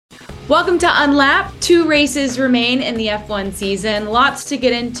Welcome to Unlap. 2 races remain in the F1 season. Lots to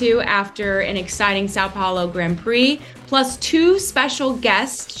get into after an exciting Sao Paulo Grand Prix. Plus 2 special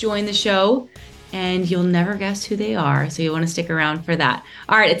guests join the show, and you'll never guess who they are, so you want to stick around for that.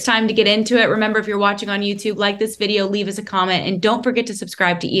 All right, it's time to get into it. Remember, if you're watching on YouTube, like this video, leave us a comment, and don't forget to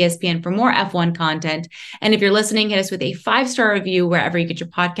subscribe to ESPN for more F1 content. And if you're listening, hit us with a 5-star review wherever you get your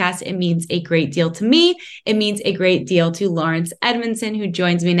podcast. It means a great deal to me. It means a great deal to Lawrence Edmondson, who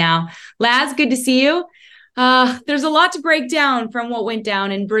joins me now. Laz, good to see you. There's a lot to break down from what went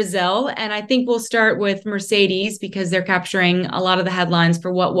down in Brazil, and I think we'll start with Mercedes because they're capturing a lot of the headlines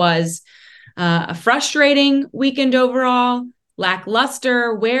for what was a frustrating weekend overall,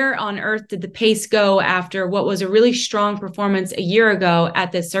 lackluster. Where on earth did the pace go after what was a really strong performance a year ago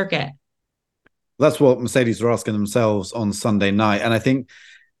at this circuit? That's what Mercedes were asking themselves on Sunday night. And I think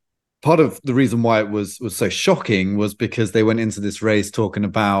part of the reason why it was so shocking was because they went into this race talking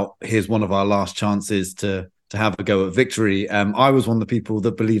about, here's one of our last chances to have a go at victory. I was one of the people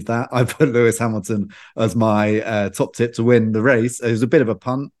that believed that. I put Lewis Hamilton as my top tip to win the race. It was a bit of a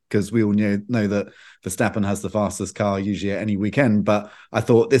punt because we all know that Verstappen has the fastest car usually at any weekend. But I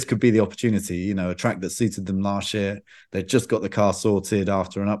thought this could be the opportunity, a track that suited them last year. They just got the car sorted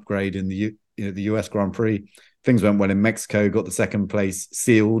after an upgrade in the US Grand Prix. Things went well in Mexico, got the second place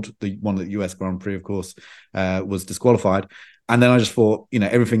sealed. The one at the US Grand Prix, of course, was disqualified. And then I just thought,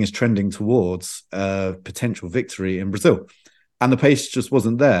 everything is trending towards potential victory in Brazil. And the pace just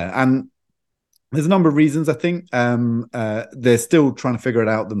wasn't there. And there's a number of reasons, I think. They're still trying to figure it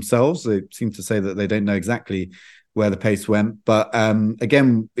out themselves. They seem to say that they don't know exactly where the pace went. But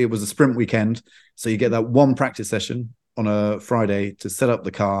again, it was a sprint weekend. So you get that one practice session on a Friday to set up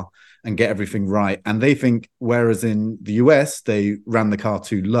the car and get everything right. And they think, whereas in the US, they ran the car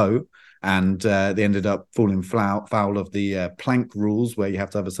too low and they ended up falling foul of the plank rules, where you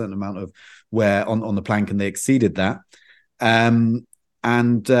have to have a certain amount of wear on the plank, and they exceeded that. And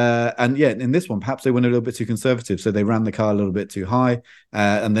in this one, perhaps they went a little bit too conservative. So they ran the car a little bit too high.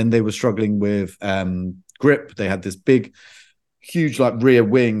 And then they were struggling with grip. They had this huge rear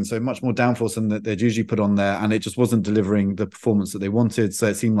wing, so much more downforce than that they'd usually put on there, and it just wasn't delivering the performance that they wanted. So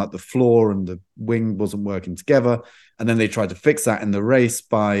it seemed like the floor and the wing wasn't working together. And then they tried to fix that in the race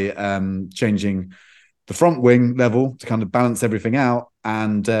by changing the front wing level to kind of balance everything out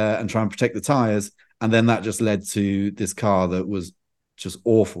and try and protect the tires. And then that just led to this car that was just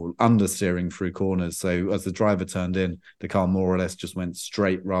awful, understeering through corners. So as the driver turned in, the car more or less just went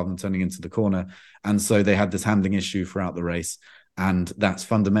straight rather than turning into the corner. And so they had this handling issue throughout the race. And that's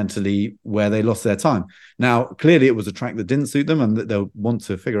fundamentally where they lost their time. Now, clearly it was a track that didn't suit them, and they'll want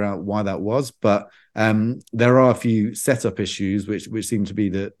to figure out why that was. But there are a few setup issues which seem to be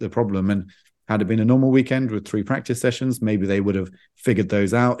the problem. And had it been a normal weekend with 3 practice sessions, maybe they would have figured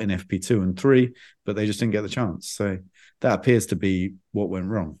those out in FP2 and 3, but they just didn't get the chance. So that appears to be what went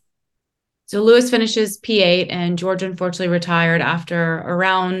wrong. So Lewis finishes P8, and George unfortunately retired after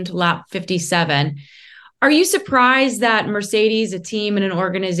around lap 57. Are you surprised that Mercedes, a team and an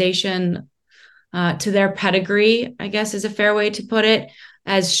organization to their pedigree, I guess is a fair way to put it,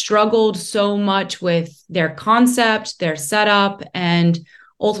 has struggled so much with their concept, their setup, and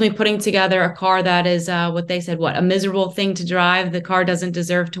ultimately putting together a car that is what they said, a miserable thing to drive? The car doesn't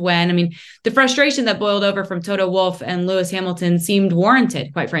deserve to win. I mean, the frustration that boiled over from Toto Wolff and Lewis Hamilton seemed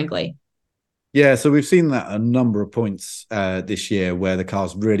warranted, quite frankly. Yeah, so we've seen that a number of points this year where the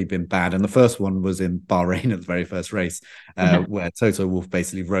car's really been bad. And the first one was in Bahrain at the very first race, where Toto Wolff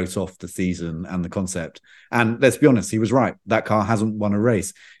basically wrote off the season and the concept. And let's be honest, he was right. That car hasn't won a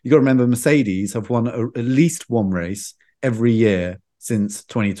race. You got to remember, Mercedes have won at least one race every year since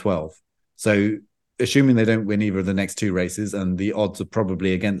 2012. So assuming they don't win either of the next 2 races, and the odds are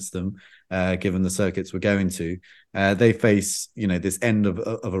probably against them, given the circuits we're going to, they face, this end of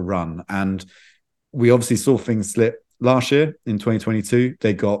a run. And we obviously saw things slip last year in 2022.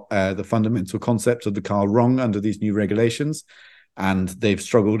 They got the fundamental concept of the car wrong under these new regulations, and they've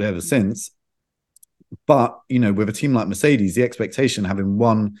struggled ever since. But, with a team like Mercedes, the expectation, having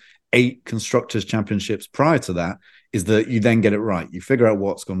won 8 Constructors' Championships prior to that, is that you then get it right. You figure out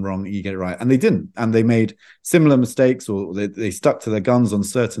what's gone wrong, you get it right. And they didn't. And they made similar mistakes, or they stuck to their guns on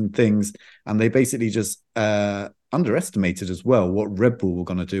certain things. And they basically just underestimated as well what Red Bull were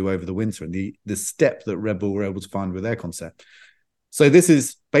going to do over the winter, and the step that Red Bull were able to find with their concept. So this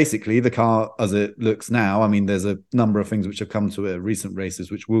is basically the car as it looks now. I mean, there's a number of things which have come to it at recent races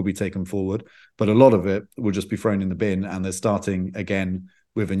which will be taken forward, but a lot of it will just be thrown in the bin, and they're starting again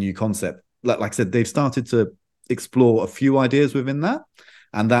with a new concept. Like I said, they've started to explore a few ideas within that,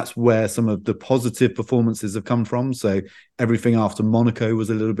 And that's where some of the positive performances have come from. So everything after Monaco was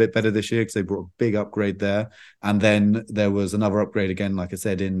a little bit better this year because they brought a big upgrade there. And then there was another upgrade again, like I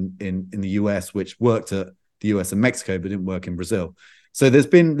said, in the US, which worked at the US and Mexico, but didn't work in Brazil. So there's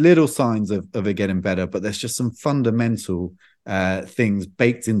been little signs of it getting better, but there's just some fundamental things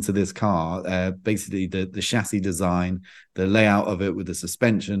baked into this car, basically the chassis design, the layout of it with the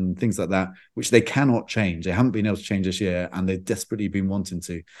suspension, things like that, which they cannot change. They haven't been able to change this year, and they've desperately been wanting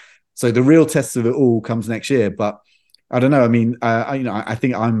to. So the real test of it all comes next year. But I don't know. I mean, I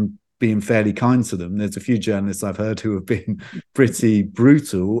think I'm being fairly kind to them. There's a few journalists I've heard who have been pretty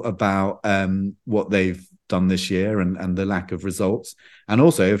brutal about what they've done this year and the lack of results, and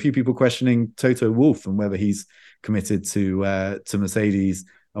also a few people questioning Toto Wolff and whether he's committed to Mercedes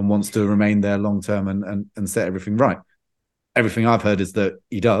and wants to remain there long term and set everything right. Everything I've heard is that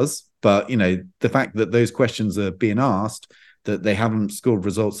he does, but the fact that those questions are being asked, that they haven't scored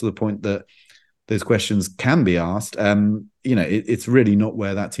results to the point that those questions can be asked, it's really not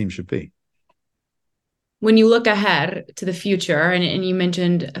where that team should be. When you look ahead to the future, and you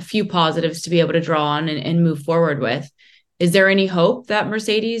mentioned a few positives to be able to draw on and move forward with, is there any hope that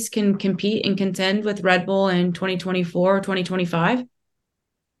Mercedes can compete and contend with Red Bull in 2024 or 2025?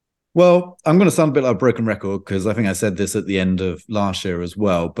 Well, I'm going to sound a bit like a broken record because I think I said this at the end of last year as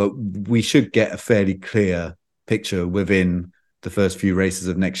well, but we should get a fairly clear picture within the first few races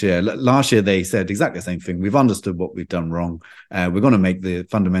of next year. Last year, they said exactly the same thing. We've understood what we've done wrong. We're going to make the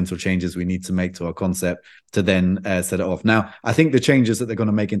fundamental changes we need to make to our concept to then set it off. Now, I think the changes that they're going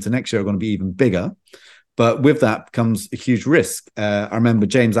to make into next year are going to be even bigger. But with that comes a huge risk. I remember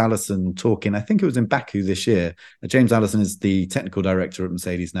James Allison talking, I think it was in Baku this year. James Allison is the technical director at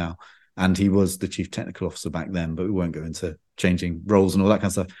Mercedes now, and he was the chief technical officer back then, but we won't go into changing roles and all that kind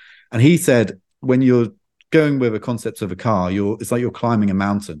of stuff. And he said, when you're going with a concept of a car, it's like you're climbing a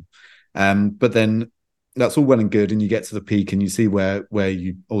mountain. But then that's all well and good, and you get to the peak and you see where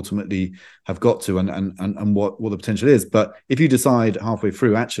you ultimately have got to and what the potential is. But if you decide halfway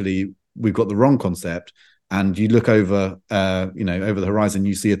through, actually, we've got the wrong concept, and you look over over the horizon,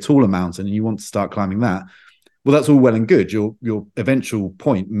 you see a taller mountain and you want to start climbing that, well, that's all well and good. Your eventual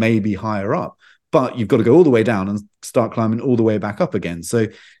point may be higher up, but you've got to go all the way down and start climbing all the way back up again. So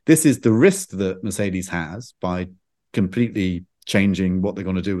this is the risk that Mercedes has by completely changing what they're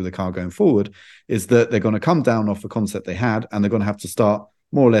going to do with the car going forward, is that they're going to come down off the concept they had, and they're going to have to start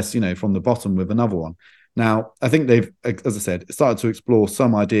more or less, from the bottom with another one. Now, I think they've, as I said, started to explore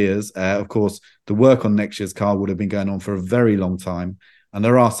some ideas. Of course, the work on next year's car would have been going on for a very long time. And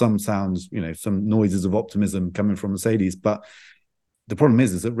there are some sounds, some noises of optimism coming from Mercedes. But the problem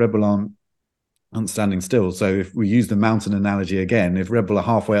is that Red Bull aren't standing still. So if we use the mountain analogy again, if Red Bull are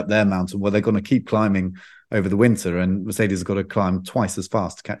halfway up their mountain, well, they're going to keep climbing over the winter, and Mercedes has got to climb twice as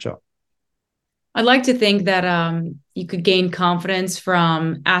fast to catch up. I'd like to think that you could gain confidence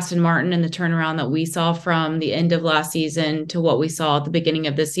from Aston Martin and the turnaround that we saw from the end of last season to what we saw at the beginning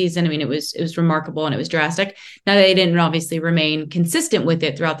of this season. I mean, it was remarkable and it was drastic. Now, they didn't obviously remain consistent with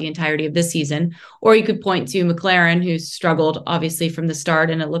it throughout the entirety of this season. Or you could point to McLaren, who struggled obviously from the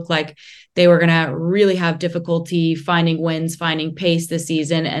start, and it looked like they were going to really have difficulty finding wins, finding pace this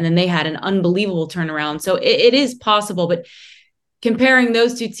season. And then they had an unbelievable turnaround. So it is possible, but comparing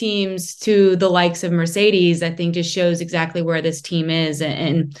those two teams to the likes of Mercedes, I think just shows exactly where this team is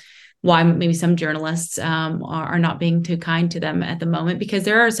and why maybe some journalists are not being too kind to them at the moment, because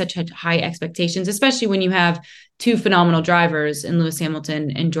there are such high expectations, especially when you have two phenomenal drivers in Lewis Hamilton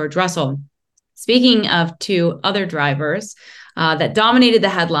and George Russell. Speaking of two other drivers that dominated the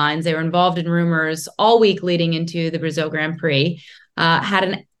headlines, they were involved in rumors all week leading into the Brazil Grand Prix, had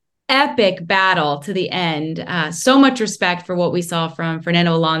an epic battle to the end. So much respect for what we saw from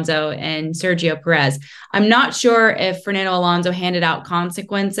Fernando Alonso and Sergio Perez. I'm not sure if Fernando Alonso handed out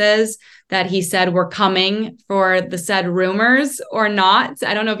consequences that he said were coming for the said rumors or not.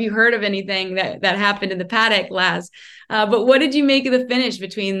 I don't know if you heard of anything that happened in the paddock last, but what did you make of the finish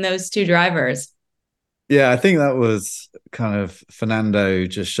between those two drivers? Yeah, I think that was kind of Fernando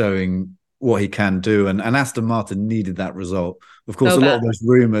just showing what he can do, and Aston Martin needed that result. Of course, a lot of those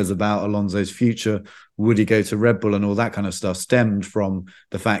rumors about Alonso's future, would he go to Red Bull and all that kind of stuff, stemmed from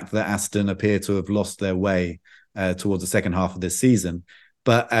the fact that Aston appear to have lost their way towards the second half of this season.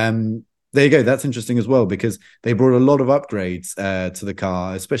 But there you go. That's interesting as well, because they brought a lot of upgrades to the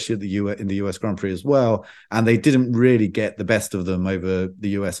car, especially in the US Grand Prix as well. And they didn't really get the best of them over the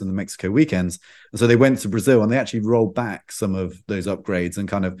US and the Mexico weekends. And so they went to Brazil and they actually rolled back some of those upgrades and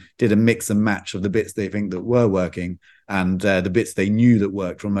kind of did a mix and match of the bits they think that were working and the bits they knew that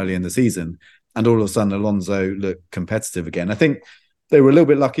worked from early in the season. And all of a sudden, Alonso looked competitive again. I think they were a little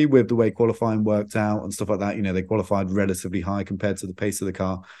bit lucky with the way qualifying worked out and stuff like that. They qualified relatively high compared to the pace of the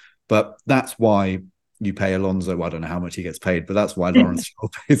car. But that's why you pay Alonso. Well, I don't know how much he gets paid, but that's why Lawrence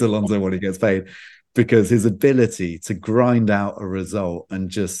Stroll pays Alonso what he gets paid, because his ability to grind out a result and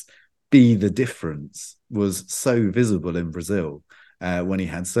just be the difference was so visible in Brazil when he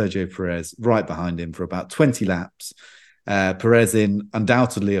had Sergio Perez right behind him for about 20 laps. Perez in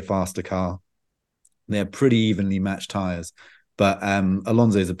undoubtedly a faster car. They're pretty evenly matched tires, but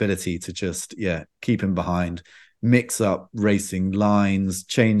Alonso's ability to just keep him behind, mix up racing lines,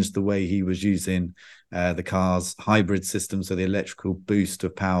 change the way he was using the car's hybrid system, so the electrical boost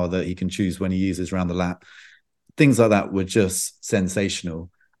of power that he can choose when he uses around the lap. Things like that were just sensational.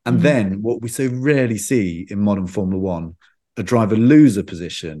 And then what we so rarely see in modern Formula One, a driver lose a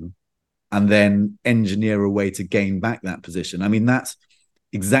position and then engineer a way to gain back that position. I mean, that's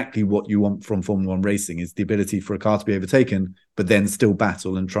exactly what you want from Formula One racing, is the ability for a car to be overtaken, but then still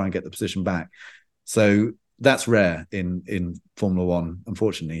battle and try and get the position back. So that's rare in Formula One,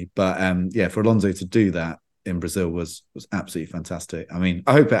 unfortunately. But for Alonso to do that in Brazil was absolutely fantastic. I mean,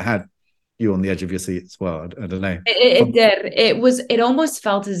 I hope it had you on the edge of your seat as well. I don't know. It did. It almost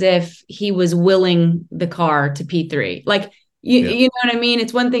felt as if he was willing the car to P3. Like, you know what I mean?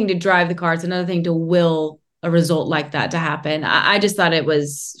 It's one thing to drive the car. It's another thing to will a result like that to happen. I just thought it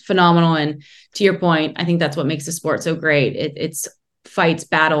was phenomenal. And to your point, I think that's what makes the sport so great. It's fights,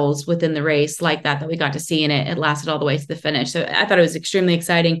 battles within the race like that we got to see, and it lasted all the way to the finish. So I thought it was extremely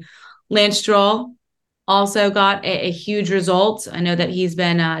exciting. Lance Stroll also got a huge result. I know that he's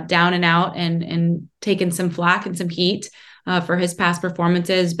been down and out and taken some flack and some heat for his past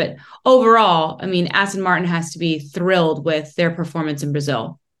performances. But overall, I mean, Aston Martin has to be thrilled with their performance in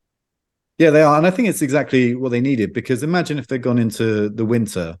Brazil. Yeah, they are. And I think it's exactly what they needed, because imagine if they'd gone into the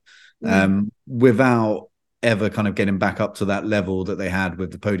winter without ever kind of getting back up to that level that they had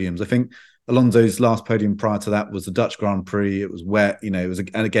with the podiums. I think Alonso's last podium prior to that was the Dutch Grand Prix. It was wet, it was,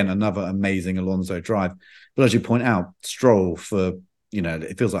 and again, another amazing Alonso drive. But as you point out, Stroll for,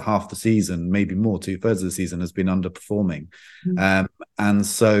 it feels like half the season, maybe more, 2/3 of the season has been underperforming. And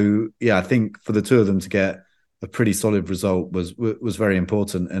so, I think for the two of them to get a pretty solid result was very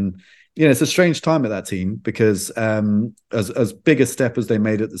important. And, it's a strange time at that team, because as big a step as they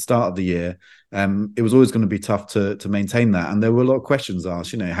made at the start of the year, it was always going to be tough to maintain that. And there were a lot of questions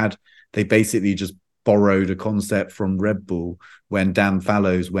asked, had they basically just borrowed a concept from Red Bull when Dan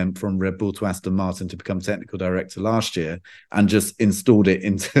Fallows went from Red Bull to Aston Martin to become technical director last year, and just installed it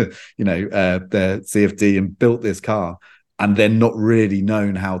into, their CFD and built this car, and then not really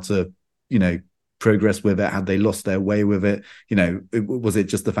known how to, progress with it. Had they lost their way with it? Was it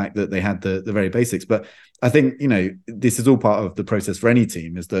just the fact that they had the very basics? But I think, this is all part of the process for any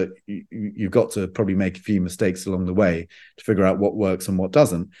team, is that you've got to probably make a few mistakes along the way to figure out what works and what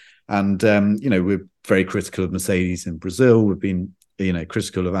doesn't. And, we're very critical of Mercedes in Brazil. We've been,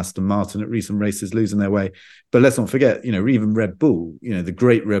 critical of Aston Martin at recent races losing their way. But let's not forget, even Red Bull, the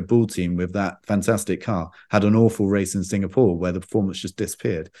great Red Bull team with that fantastic car had an awful race in Singapore where the performance just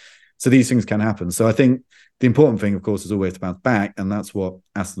disappeared. So these things can happen. So I think the important thing, of course, is always to bounce back. And that's what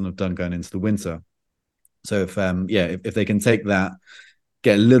Aston have done going into the winter. So if they can take that,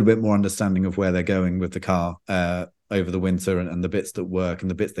 get a little bit more understanding of where they're going with the car over the winter, and the bits that work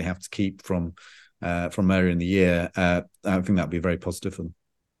and the bits they have to keep from earlier in the year, I think that'd be very positive for them.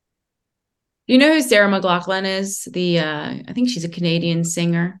 Do you know who Sarah McLachlan is? I think she's a Canadian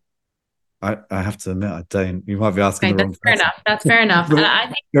singer. I have to admit, I don't. You might be asking the wrong person. That's fair enough. And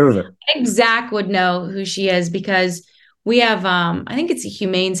I think Zach would know who she is, because we have, I think it's a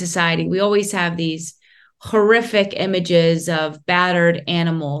Humane Society. We always have these horrific images of battered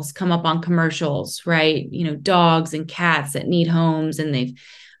animals come up on commercials, right? Dogs and cats that need homes, and they've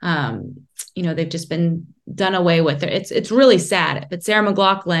just been done away with. It's really sad. But Sarah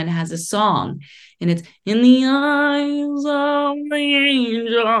McLachlan has a song, and it's "In the Eyes of the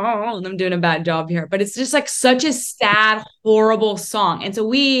Angel." And I'm doing a bad job here, but it's just like such a sad, horrible song. And so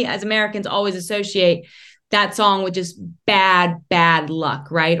we as Americans always associate that song with just bad luck,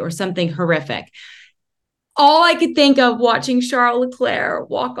 right? Or something horrific. All I could think of watching Charles Leclerc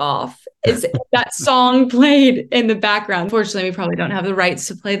walk off is that song played in the background. Unfortunately, we probably don't have the rights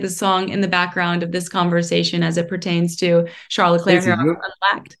to play the song in the background of this conversation as it pertains to Charles Leclerc here on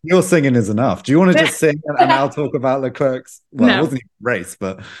Unpacked. Your singing is enough. Do you want to just sing and I'll talk about Leclerc's? Well, no. It wasn't even a race,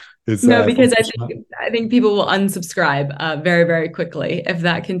 but it's, no, because I think people will unsubscribe very, very quickly if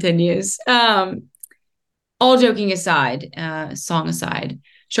that continues. All joking aside, song aside,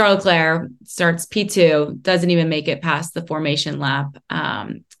 Charles Leclerc starts P2, doesn't even make it past the formation lap.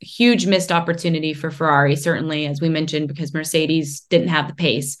 huge missed opportunity for Ferrari, certainly, as we mentioned, because Mercedes didn't have the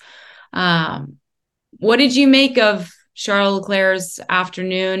pace. What did you make of Charles Leclerc's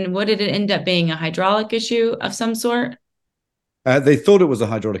afternoon? What did it end up being? A hydraulic issue of some sort? They thought it was a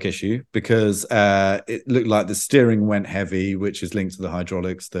hydraulic issue because it looked like the steering went heavy, which is linked to the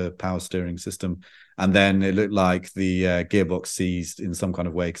hydraulics, the power steering system. And then it looked like the gearbox seized in some kind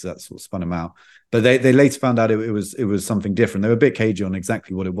of way because that's what spun him out. But they later found out it was something different. They were a bit cagey on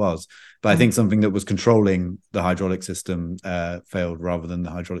exactly what it was. But I think something that was controlling the hydraulic system failed rather than the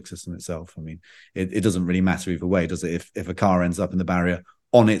hydraulic system itself. I mean, it doesn't really matter either way, does it? If a car ends up in the barrier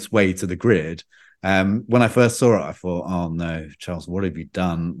on its way to the grid, when I first saw it, I thought, "Oh no, Charles, what have you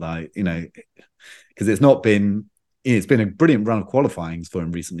done?" Like, because it's been a brilliant run of qualifying for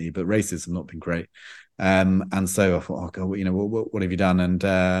him recently, but races have not been great. And so I thought, "Oh God, what have you done?" And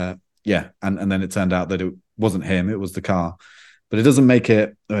and then it turned out that it wasn't him; it was the car. But it doesn't make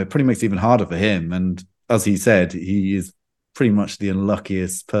it. It pretty makes it even harder for him. And as he said, he is pretty much the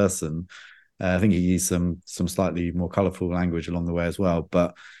unluckiest person. I think he used some slightly more colourful language along the way as well,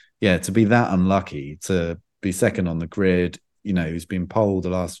 but. Yeah, to be that unlucky, to be second on the grid, he's been pole the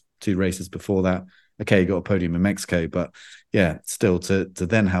last 2 races before that. Okay, he got a podium in Mexico, but yeah, still to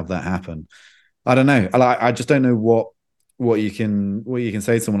then have that happen. I don't know. I just don't know what you can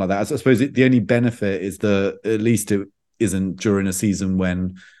say to someone like that. I suppose the only benefit is that at least it isn't during a season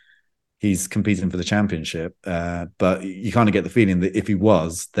when he's competing for the championship. But you kind of get the feeling that if he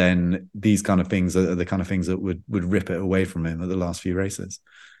was, then these kind of things are the kind of things that would rip it away from him at the last few races.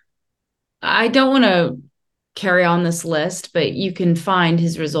 I don't want to carry on this list, but you can find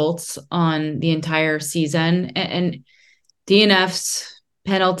his results on the entire season and DNFs,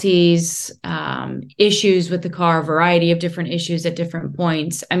 penalties, issues with the car, a variety of different issues at different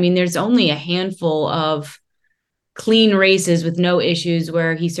points. I mean, there's only a handful of clean races with no issues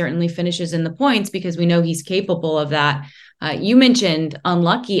where he certainly finishes in the points because we know he's capable of that. You mentioned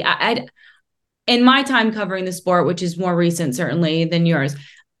unlucky. In my time covering the sport, which is more recent certainly than yours,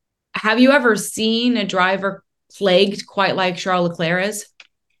 have you ever seen a driver plagued quite like Charles Leclerc is?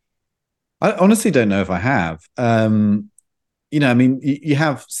 I honestly don't know if I have. I mean, you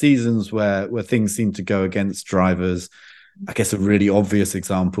have seasons where things seem to go against drivers. I guess a really obvious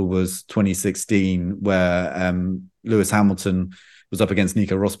example was 2016, where Lewis Hamilton was up against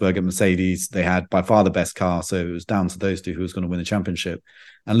Nico Rosberg at Mercedes. They had by far the best car, so it was down to those two who was going to win the championship.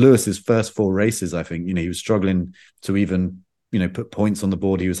 And Lewis's first 4 races, I think, he was struggling to even put points on the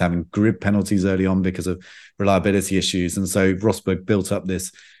board. He was having grid penalties early on because of reliability issues. And so Rosberg built up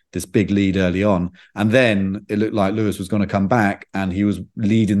this big lead early on. And then it looked like Lewis was going to come back and he was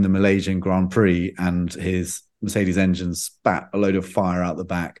leading the Malaysian Grand Prix and his Mercedes engine spat a load of fire out the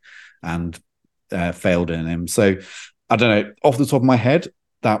back and failed in him. So I don't know, off the top of my head,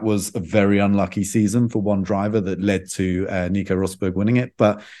 that was a very unlucky season for one driver that led to Nico Rosberg winning it.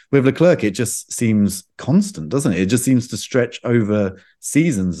 But with Leclerc, it just seems constant, doesn't it? It just seems to stretch over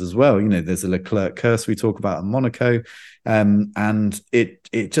seasons as well. There's a Leclerc curse we talk about in Monaco. And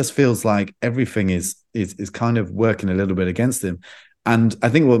it just feels like everything is kind of working a little bit against him. And I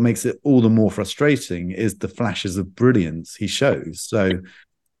think what makes it all the more frustrating is the flashes of brilliance he shows. So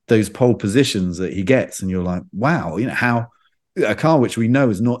those pole positions that he gets, and you're like, wow, how a car which we know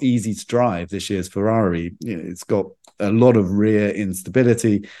is not easy to drive, this year's Ferrari, it's got a lot of rear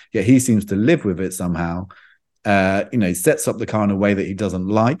instability, yet he seems to live with it somehow. He sets up the car in a way that he doesn't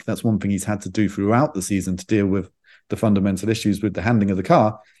like. That's one thing he's had to do throughout the season to deal with the fundamental issues with the handling of the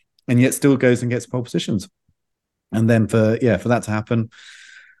car, and yet still goes and gets pole positions. And then for that to happen,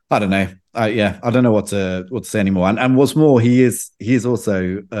 I don't know. I don't know what to say anymore. And what's more, he is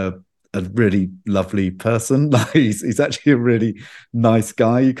also a really lovely person. Like he's actually a really nice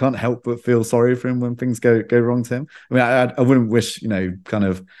guy. You can't help but feel sorry for him when things go wrong to him. I mean, I wouldn't wish kind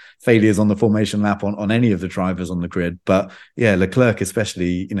of failures on the formation lap on any of the drivers on the grid, but yeah, Leclerc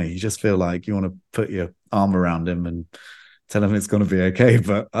especially, you just feel like you want to put your arm around him and tell him it's going to be okay,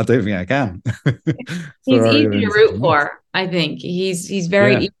 but I don't think I can. He's easy to root for. I think he's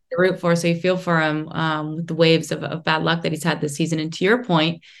very easy to root for. So you feel for him with the waves of bad luck that he's had this season. And to your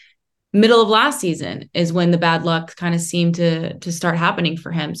point, middle of last season is when the bad luck kind of seemed to start happening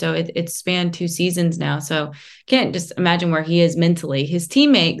for him. So it's spanned 2 seasons now. So can't just imagine where he is mentally. His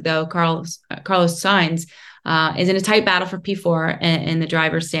teammate, though, Carlos Sainz, is in a tight battle for P4 in the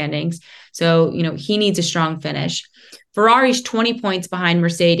driver's standings. So, he needs a strong finish. Ferrari's 20 points behind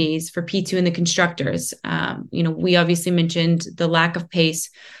Mercedes for P2 in the constructors. We obviously mentioned the lack of pace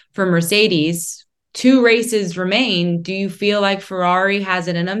for Mercedes. 2 races remain. Do you feel like Ferrari has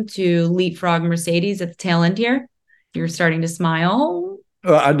it in them to leapfrog Mercedes at the tail end here? You're starting to smile.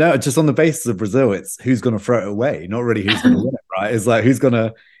 Well, I know, just on the basis of Brazil, it's who's going to throw it away, not really who's going to win it, right? It's like who's going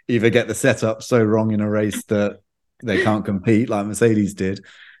to either get the setup so wrong in a race that they can't compete like Mercedes did,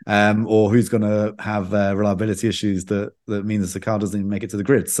 or who's going to have reliability issues that means the car doesn't even make it to the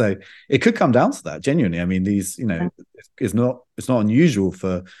grid. So it could come down to that. Genuinely, I mean, these, it's not unusual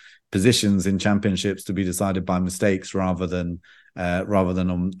for positions in championships to be decided by mistakes rather than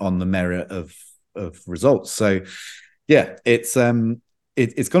on the merit of results. So yeah, it's going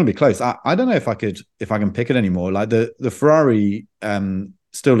to be close. I don't know if I can pick it anymore. Like the Ferrari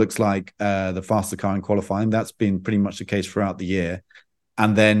still looks like the faster car in qualifying. That's been pretty much the case throughout the year.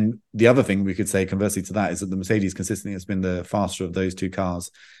 And then the other thing we could say conversely to that is that the Mercedes consistently has been the faster of those two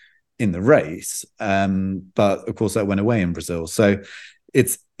cars in the race. But of course that went away in Brazil. So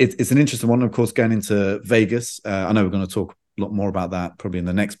it's an interesting one. Of course, going into Vegas, I know we're going to talk a lot more about that probably in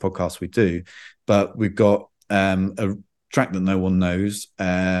the next podcast we do, but we've got a track that no one knows,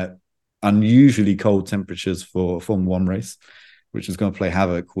 unusually cold temperatures for a Formula One race, which is going to play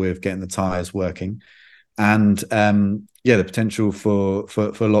havoc with getting the tires working, and the potential for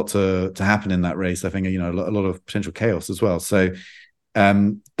a lot to happen in that race. I think a lot of potential chaos as well. So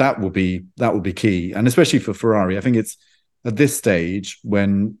that will be key, and especially for Ferrari. I think it's at this stage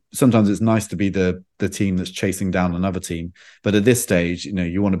when sometimes it's nice to be the team that's chasing down another team, but at this stage,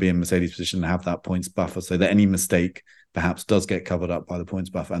 you want to be in Mercedes position and have that points buffer so that any mistake perhaps does get covered up by the points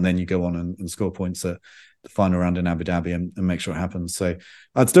buffer, and then you go on and score points at the final round in Abu Dhabi and make sure it happens. So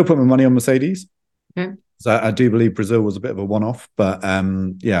I'd still put my money on Mercedes. Okay. So I do believe Brazil was a bit of a one-off, but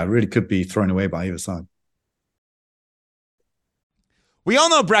it really could be thrown away by either side. We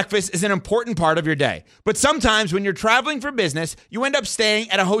all know breakfast is an important part of your day, but sometimes when you're traveling for business, you end up staying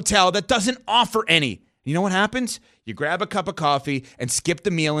at a hotel that doesn't offer any. You know what happens? You grab a cup of coffee and skip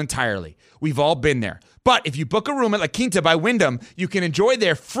the meal entirely. We've all been there. But if you book a room at La Quinta by Wyndham, you can enjoy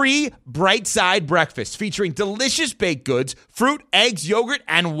their free Bright Side breakfast featuring delicious baked goods, fruit, eggs, yogurt,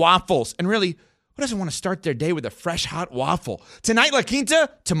 and waffles. And really, who doesn't want to start their day with a fresh hot waffle? Tonight, La Quinta,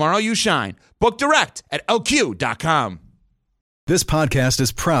 tomorrow you shine. Book direct at lq.com. This podcast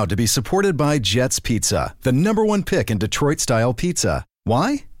is proud to be supported by Jets Pizza, the #1 pick in Detroit-style pizza.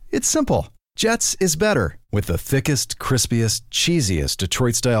 Why? It's simple. Jets is better. With the thickest, crispiest, cheesiest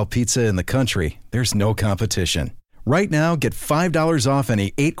Detroit-style pizza in the country, there's no competition. Right now, get $5 off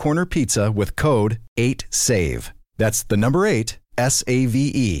any 8-corner pizza with code 8SAVE. That's the number 8,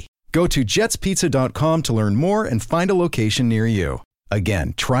 SAVE. Go to jetspizza.com to learn more and find a location near you.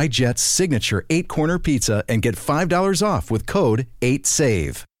 Again, try Jet's signature 8-corner pizza and get $5 off with code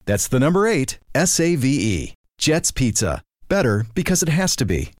 8SAVE. That's the number 8, SAVE. Jet's Pizza. Better because it has to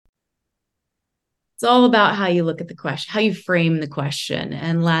be. It's all about how you look at the question, how you frame the question.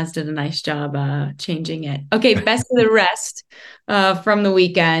 And Laz did a nice job changing it. Okay, best of the rest from the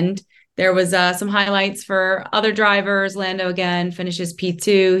weekend. There was some highlights for other drivers. Lando again finishes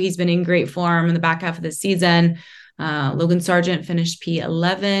P2. He's been in great form in the back half of the season. Logan Sargent finished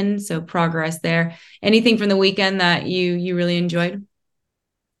P11, so progress there. Anything from the weekend that you really enjoyed?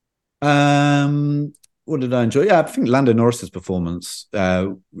 What did I enjoy? Yeah, I think Lando Norris's performance.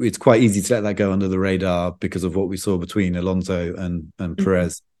 It's quite easy to let that go under the radar because of what we saw between Alonso and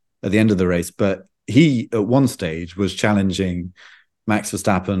Perez at the end of the race. But he, at one stage, was challenging Max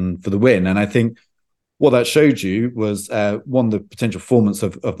Verstappen for the win. And I think what that showed you was, one, the potential performance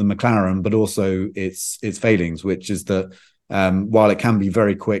of the McLaren, but also its failings, which is that while it can be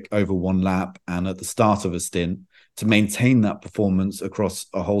very quick over one lap and at the start of a stint, to maintain that performance across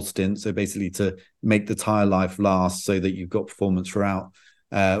a whole stint, so basically to make the tyre life last so that you've got performance throughout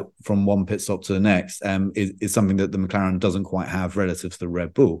from one pit stop to the next, is something that the McLaren doesn't quite have relative to the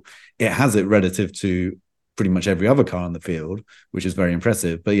Red Bull. It has it relative to pretty much every other car in the field, which is very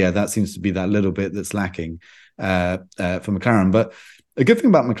impressive. But yeah, that seems to be that little bit that's lacking for McLaren. But a good thing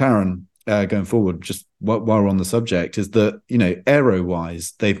about McLaren going forward, just while we're on the subject, is that,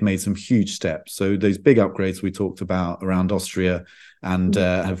 aero-wise, they've made some huge steps. So those big upgrades we talked about around Austria and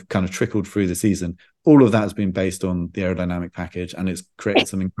have kind of trickled through the season, all of that has been based on the aerodynamic package, and it's created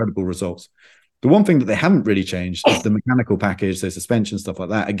some incredible results. The one thing that they haven't really changed is the mechanical package, so suspension, stuff like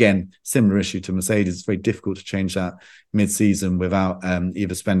that. Again, similar issue to Mercedes. It's very difficult to change that mid-season without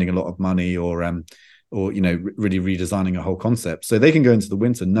either spending a lot of money or really redesigning a whole concept. So they can go into the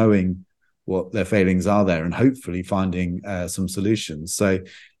winter knowing what their failings are there and hopefully finding some solutions. So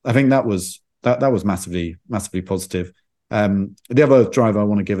I think that was massively positive. The other driver I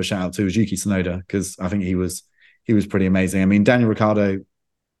want to give a shout out to is Yuki Tsunoda, because I think he was pretty amazing. I mean, Daniel Ricciardo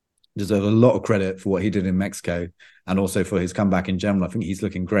deserves a lot of credit for what he did in Mexico. and also for his comeback in general. I think he's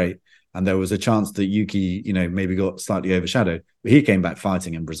looking great. And there was a chance that Yuki, maybe got slightly overshadowed, but he came back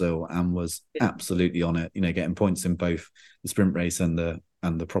fighting in Brazil and was absolutely on it. Getting points in both the sprint race and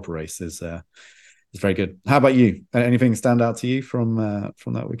the proper race is very good. How about you? Anything stand out to you from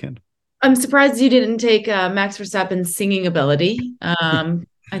that weekend? I'm surprised you didn't take Max Verstappen's singing ability.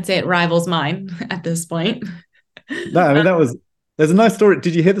 I'd say it rivals mine at this point. No, I mean, there's a nice story.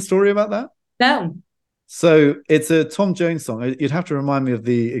 Did you hear the story about that? No. So it's a Tom Jones song. You'd have to remind me of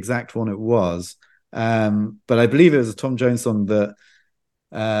the exact one it was. But I believe it was a Tom Jones song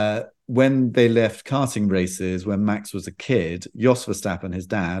that when they left karting races, when Max was a kid, Jos Verstappen, his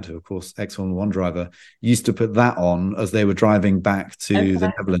dad, who of course ex-Formula One driver, used to put that on as they were driving back to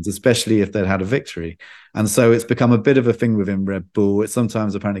the Netherlands, especially if they'd had a victory. And so it's become a bit of a thing within Red Bull. It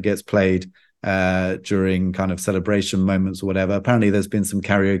sometimes apparently gets played during kind of celebration moments or whatever. Apparently there's been some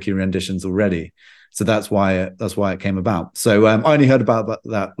karaoke renditions already. So that's why it came about. So I only heard about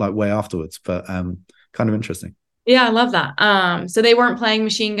that like way afterwards, but kind of interesting. Yeah, I love that. So they weren't playing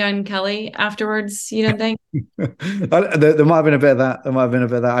Machine Gun Kelly afterwards, you don't think? There might have been a bit of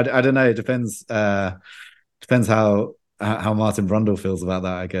that. I don't know. It depends how Martin Brundle feels about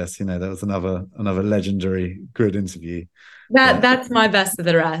that, I guess. That was another legendary grid interview. That's my best of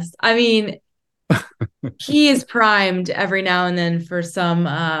the rest. I mean, he is primed every now and then for some,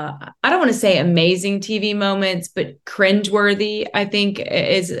 I don't want to say amazing TV moments, but cringeworthy, I think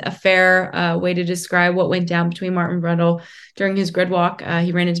is a fair way to describe what went down between Martin Brundle during his grid walk.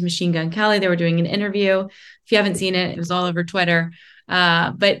 He ran into Machine Gun Kelly. They were doing an interview. If you haven't seen it, it was all over Twitter.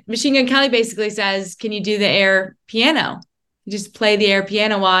 But Machine Gun Kelly basically says, can you do the air piano? You just play the air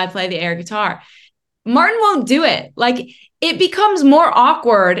piano while I play the air guitar. Martin won't do it. Like, it becomes more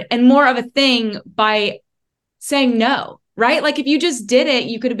awkward and more of a thing by saying no, right? Like, if you just did it,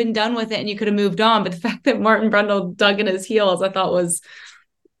 you could have been done with it and you could have moved on. But the fact that Martin Brundle dug in his heels, I thought was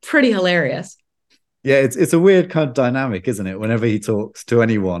pretty hilarious. Yeah, it's a weird kind of dynamic, isn't it? Whenever he talks to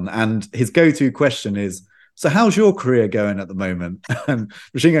anyone, and his go-to question is, so how's your career going at the moment? And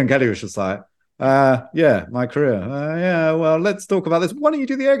Machine Gun Kelly was just like, yeah, my career. Yeah, well, let's talk about this. Why don't you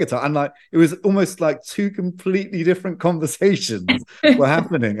do the air guitar? And like, it was almost like two completely different conversations were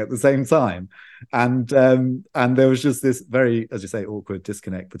happening at the same time. And there was just this very, as you say, awkward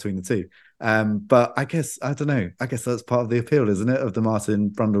disconnect between the two. But I guess, I don't know, I guess that's part of the appeal, isn't it, of the Martin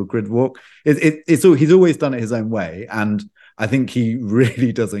Brundle grid walk? He's always done it his own way. And I think he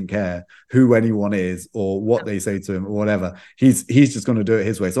really doesn't care who anyone is or what they say to him or whatever. He's just going to do it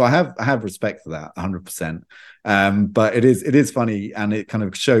his way. So I have respect for that 100%. But it is funny, and it kind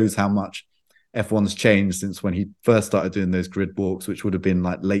of shows how much F1's changed since when he first started doing those grid walks, which would have been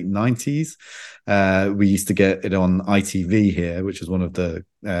like late 90s. We used to get it on ITV here, which is one of the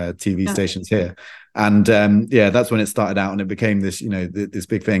TV stations here. And that's when it started out, and it became this, this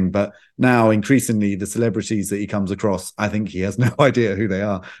big thing. But now increasingly the celebrities that he comes across, I think he has no idea who they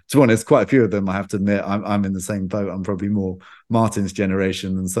are. To be honest, quite a few of them, I have to admit, I'm in the same boat. I'm probably more Martin's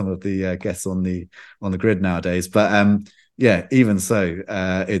generation than some of the guests on the grid nowadays. But even so,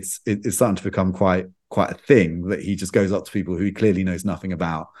 it's starting to become quite a thing that he just goes up to people who he clearly knows nothing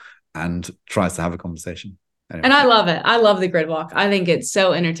about and tries to have a conversation. Anyway. And I love it. I love the grid walk. I think it's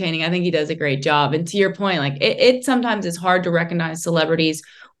so entertaining. I think he does a great job. And to your point, like it sometimes is hard to recognize celebrities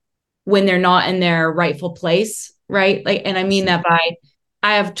when they're not in their rightful place, right? Like, and I mean that by,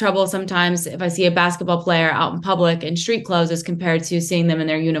 I have trouble sometimes if I see a basketball player out in public in street clothes as compared to seeing them in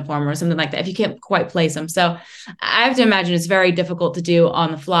their uniform or something like that, if you can't quite place them. So I have to imagine it's very difficult to do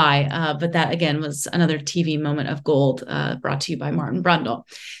on the fly. But that, again, was another TV moment of gold brought to you by Martin Brundle.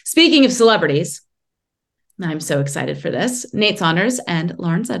 Speaking of celebrities, I'm so excited for this. Nate Saunders and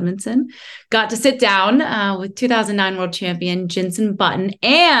Lawrence Edmondson got to sit down with 2009 world champion Jenson Button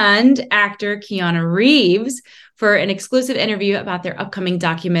and actor Keanu Reeves for an exclusive interview about their upcoming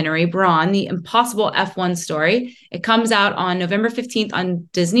documentary, Brawn, the Impossible F1 Story. It comes out on November 15th on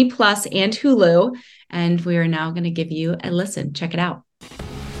Disney Plus and Hulu, and we are now going to give you a listen. Check it out.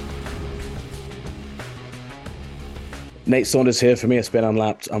 Nate Saunders here from ESPN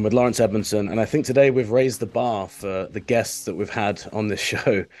Unlapped. I'm with Lawrence Edmondson, and I think today we've raised the bar for the guests that we've had on this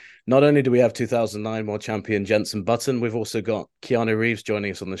show. Not only do we have 2009 world champion Jenson Button, we've also got Keanu Reeves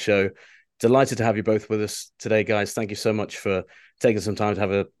joining us on the show. Delighted to have you both with us today, guys. Thank you so much for taking some time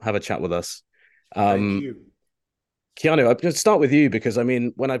to have a chat with us. Thank you. Keanu, I'm going to start with you because, I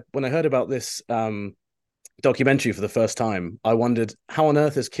mean, when I heard about this documentary for the first time, I wondered how on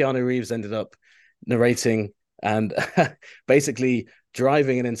earth has Keanu Reeves ended up narrating and basically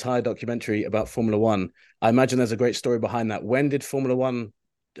driving an entire documentary about Formula One. I imagine there's a great story behind that. When did Formula One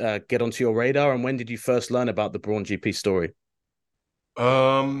get onto your radar, and when did you first learn about the Brawn GP story?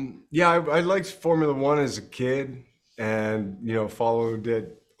 Yeah, I liked Formula One as a kid, and followed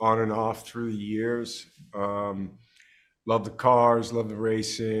it on and off through the years. Love the cars, love the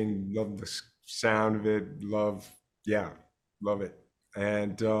racing, love the sound of it, love it.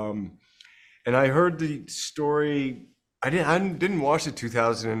 And I heard the story. I didn't watch the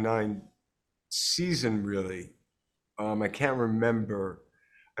 2009 season really. I can't remember.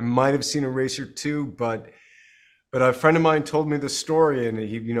 I might have seen a race or two, but a friend of mine told me the story, and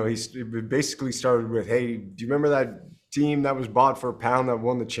he basically started with, "Hey, do you remember that team that was bought for £1 that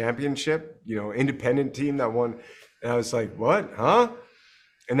won the championship? Independent team that won." And I was like, "What? Huh?"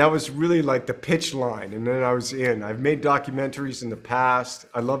 And that was really like the pitch line. And then I was in. I've made documentaries in the past.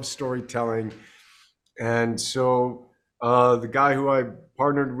 I love storytelling. And so the guy who I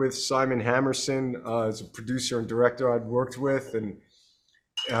partnered with, Simon Hammerson, is a producer and director I'd worked with, and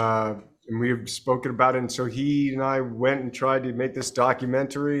we've spoken about it. And so he and I went and tried to make this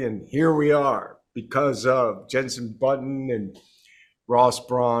documentary, and here we are because of Jenson Button and Ross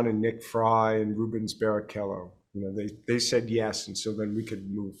Brawn and Nick Fry and Rubens Barrichello. They said yes, and so then we could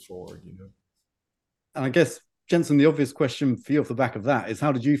move forward. And I guess, Jenson, the obvious question for you off the back of that is,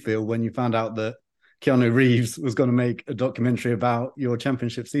 how did you feel when you found out that Keanu Reeves was going to make a documentary about your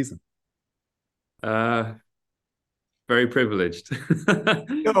championship season? Very privileged.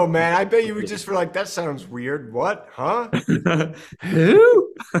 No, man, I bet you were just like, that sounds weird. What? Huh?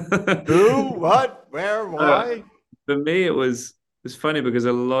 Who? Who? What? Where? Why? For me, it's funny because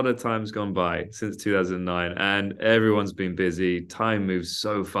a lot of time's gone by since 2009 and everyone's been busy. Time moves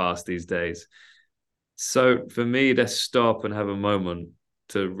so fast these days. So for me to stop and have a moment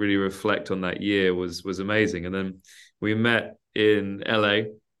to really reflect on that year was amazing. And then we met in LA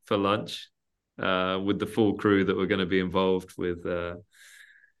for lunch with the full crew that were going to be involved with the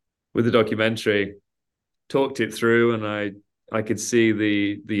documentary, talked it through, and I could see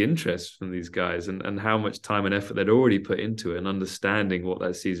the interest from these guys and how much time and effort they'd already put into it, and understanding what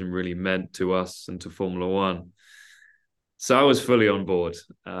that season really meant to us and to Formula One. So I was fully on board.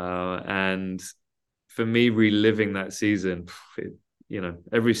 And for me, reliving that season,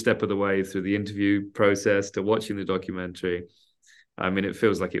 every step of the way through the interview process to watching the documentary, I mean, it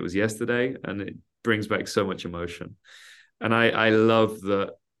feels like it was yesterday, and it brings back so much emotion. And I love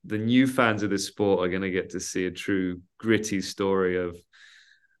that the new fans of this sport are going to get to see a true gritty story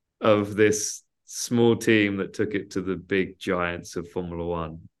of this small team that took it to the big giants of Formula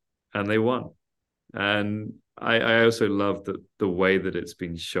One, and they won. And I also love the way that it's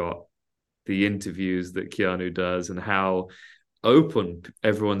been shot, the interviews that Keanu does, and how open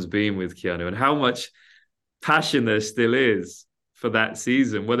everyone's been with Keanu, and how much passion there still is for that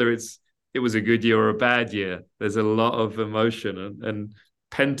season, whether it was a good year or a bad year. There's a lot of emotion and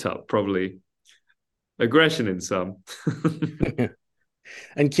pent up, probably aggression in some.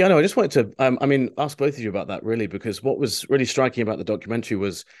 And Keanu, I just wanted to, ask both of you about that really, because what was really striking about the documentary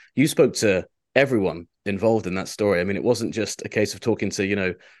was you spoke to everyone involved in that story. I mean, it wasn't just a case of talking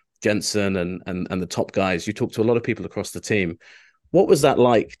to, Jenson and the top guys. You talked to a lot of people across the team. What was that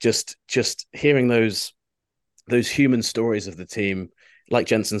like? Just hearing those human stories of the team, like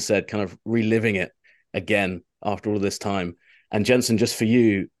Jenson said, kind of reliving it again after all this time. And Jenson, just for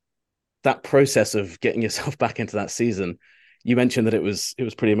you, that process of getting yourself back into that season, you mentioned that it was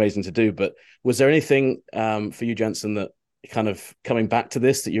pretty amazing to do, but was there anything for you, Jenson, that kind of coming back to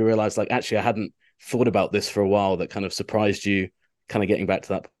this that you realized, like, actually, I hadn't thought about this for a while, that kind of surprised you, kind of getting back to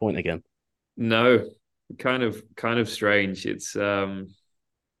that point again? No, kind of strange. It's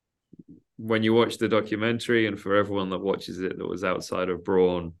when you watch the documentary, and for everyone that watches it that was outside of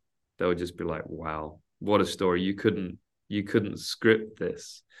Brawn, they'll just be like, wow, what a story. You couldn't script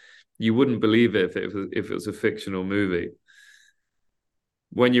this. You wouldn't believe it if it was a fictional movie.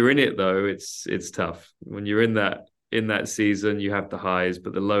 When you're in it, though, it's tough. When you're in that season, you have the highs,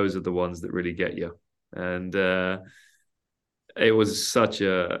 but the lows are the ones that really get you. And it was such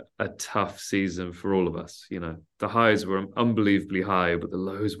a tough season for all of us. The highs were unbelievably high, but the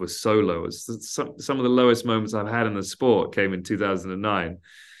lows were so low. Some of the lowest moments I've had in the sport came in 2009.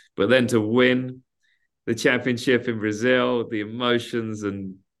 But then to win the championship in Brazil, the emotions,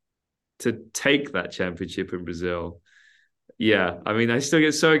 and to take that championship in Brazil. Yeah, I mean, I still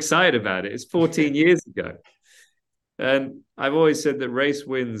get so excited about it. It's 14 years ago. And I've always said that race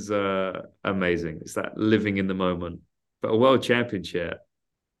wins are amazing. It's that living in the moment. But a world championship,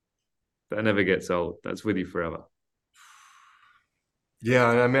 that never gets old. That's with you forever. Yeah,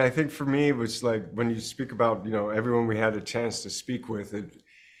 and I mean, I think for me, it was like when you speak about, everyone we had a chance to speak with, it,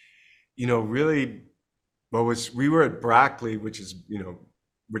 really, we were at Brackley, which is,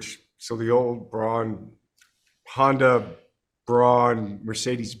 so the old Braun, Honda, Braun,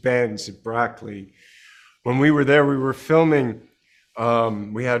 Mercedes-Benz at Brackley. When we were there, we were filming. We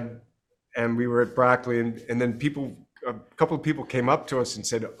were at Brackley, and then a couple of people came up to us and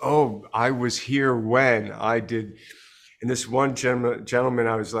said, "Oh, I was here when I did." And this one gentleman,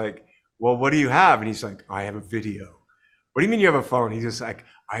 I was like, "Well, what do you have?" And he's like, "I have a video." "What do you mean you have a phone?" He's just like,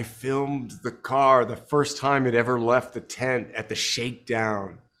 "I filmed the car the first time it ever left the tent at the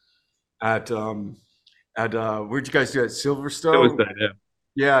shakedown at where'd you guys do it? Silverstone? Silverstone, yeah.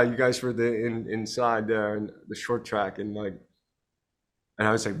 Yeah, you guys were inside there in the short track, and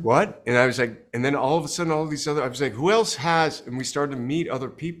I was like, "What?" And I was like, and then all of a sudden, all these other, I was like, "Who else has?" And we started to meet other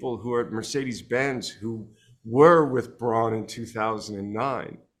people who are at Mercedes-Benz who were with Braun in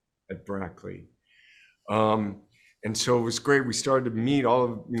 2009 at Brackley. And so it was great. We started to meet all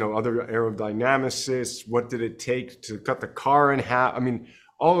of, other aerodynamicists. What did it take to cut the car in half? I mean,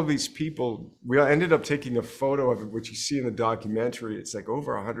 all of these people, we ended up taking a photo of it, which you see in the documentary. It's like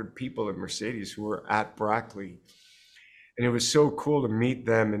over 100 people at Mercedes who were at Brackley. And it was so cool to meet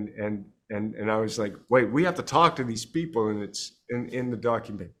them. And I was like, wait, we have to talk to these people. And it's in the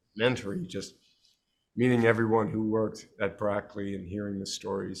documentary, just meeting everyone who worked at Brackley and hearing the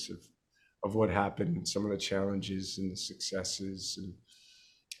stories of what happened and some of the challenges and the successes.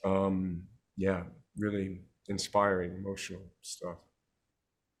 And really inspiring, emotional stuff.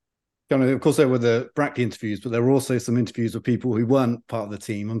 Of course, there were the Brackley interviews, but there were also some interviews with people who weren't part of the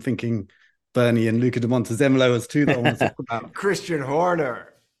team. I'm thinking Bernie and Luca de Montezemolo as two that I want to talk about. Christian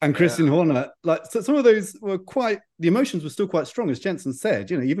Horner. And Christian Horner. So some of those were the emotions were still quite strong, as Jenson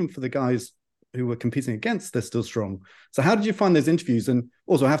said, even for the guys who were competing against, they're still strong. So how did you find those interviews? And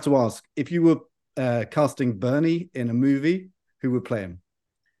also I have to ask, if you were casting Bernie in a movie, who would play him?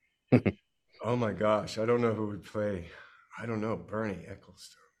 Oh my gosh, I don't know who would play. I don't know, Bernie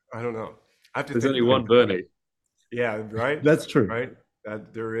Ecclestone. I don't know. There's only one Bernie. Yeah, right? That's true. Right?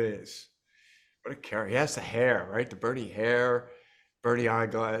 That there is. What a character. He has the hair, right? The Bernie hair, Bernie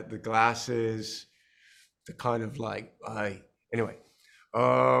the glasses, the kind of anyway.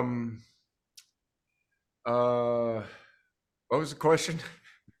 What was the question?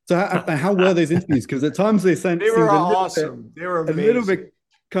 So how were those interviews? Because at times they seemed they were awesome. They were amazing. A little bit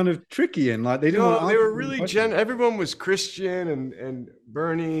kind of tricky and they didn't. They were really everyone was Christian and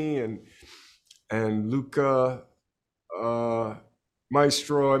Bernie and Luca,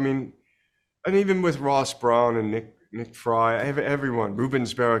 Maestro. I mean, and even with Ross Braun and Nick Fry, everyone,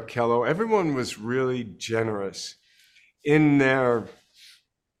 Rubens Barrichello, everyone was really generous in their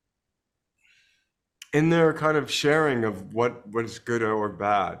kind of sharing of what is good or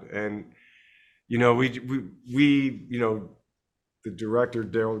bad. And we the director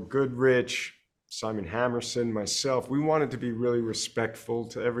Daryl Goodrich, Simon Hammerson, myself, we wanted to be really respectful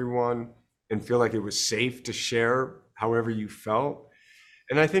to everyone and feel like it was safe to share however you felt.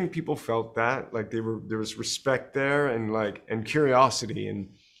 And I think people felt that, there was respect there and curiosity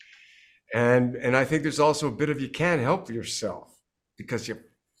and I think there's also a bit of you can't help yourself because you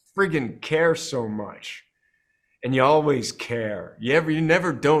friggin' care so much, and you always care. You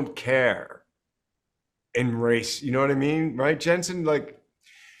never don't care in race. You know what I mean, right, Jenson?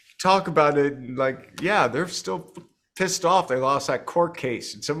 Talk about it. They're still pissed off. They lost that court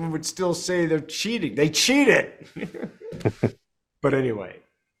case, and someone would still say they're cheating. They cheated. But anyway,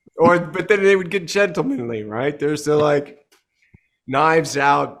 but then they would get gentlemanly, right? There's the knives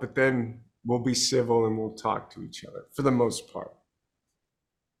out, but then we'll be civil and we'll talk to each other for the most part.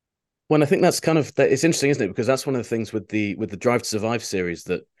 Well, I think that's it's interesting, isn't it? Because that's one of the things with the Drive to Survive series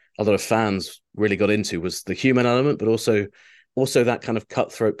that a lot of fans really got into was the human element, but also that kind of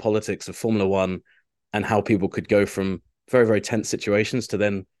cutthroat politics of Formula One and how people could go from very, very tense situations to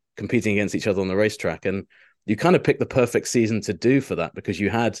then competing against each other on the racetrack. And you kind of picked the perfect season to do for that because you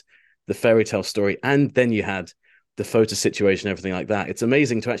had the fairy tale story and then you had the photo situation, everything like that. It's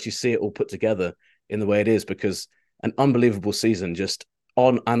amazing to actually see it all put together in the way it is because an unbelievable season just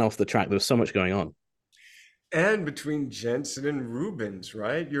on and off the track. There was so much going on. And between Jenson and Rubens,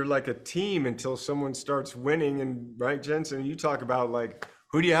 right? You're like a team until someone starts winning. And right, Jenson, you talk about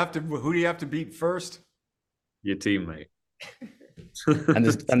who do you have to beat first? Your teammate. and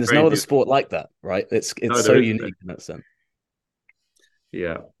there's no other sport like that, right? It's so unique in that sense.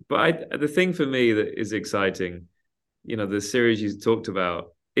 Yeah, but the thing for me that is exciting, the series you talked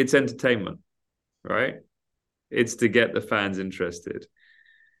about, it's entertainment, right? It's to get the fans interested.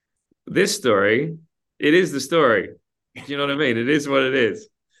 This story, it is the story. Do you know what I mean? It is what it is.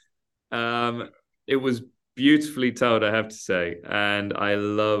 It was beautifully told, I have to say. And I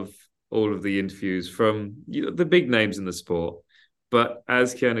love all of the interviews from the big names in the sport. But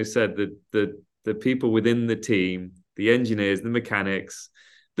as Keanu said, the people within the team, the engineers, the mechanics,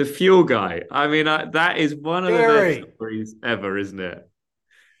 the fuel guy. I mean, that is one of the best stories ever, isn't it?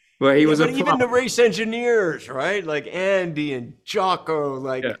 Where he was even the race engineers, right? Like Andy and Jocko,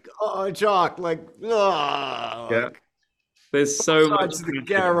 Jock, there's so much to the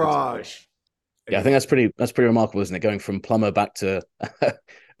garage. Yeah, I think that's pretty remarkable, isn't it? Going from plumber back to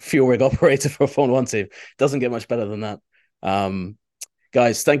fuel rig operator for a Formula One team. Doesn't get much better than that.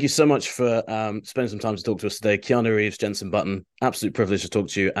 Guys, thank you so much for spending some time to talk to us today. Keanu Reeves, Jenson Button, absolute privilege to talk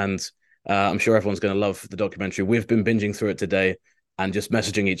to you. And I'm sure everyone's going to love the documentary. We've been binging through it today and just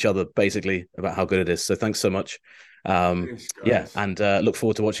messaging each other basically about how good it is. So thanks so much. Thanks, and look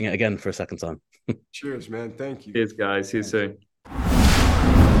forward to watching it again for a second time. Cheers, man. Thank you. Cheers, guys. See you soon.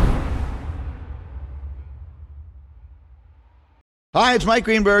 Hi, it's Mike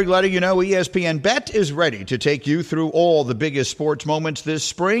Greenberg letting you know ESPN Bet is ready to take you through all the biggest sports moments this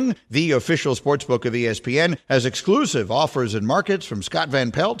spring. The official sportsbook of ESPN has exclusive offers and markets from Scott Van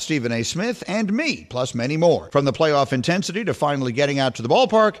Pelt, Stephen A. Smith, and me, plus many more. From the playoff intensity to finally getting out to the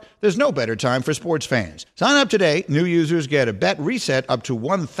ballpark, there's no better time for sports fans. Sign up today. New users get a bet reset up to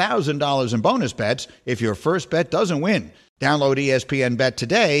 $1,000 in bonus bets if your first bet doesn't win. Download ESPN Bet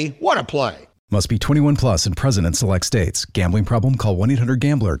today. What a play. Must be 21 plus and present in select states. Gambling problem? Call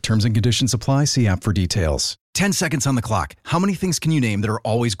 1-800-GAMBLER. Terms and conditions apply. See app for details. 10 seconds on the clock. How many things can you name that are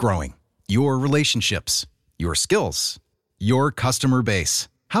always growing? Your relationships, your skills, your customer base.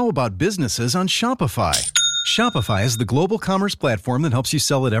 How about businesses on Shopify? Shopify is the global commerce platform that helps you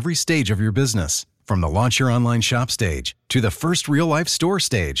sell at every stage of your business. From the launch your online shop stage to the first real life store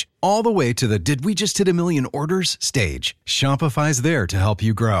stage, all the way to the did we just hit a million orders stage. Shopify's there to help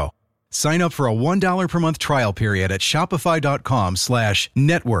you grow. Sign up for a $1 per month trial period at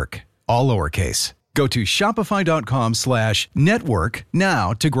shopify.com/network, all lowercase. Go to shopify.com/network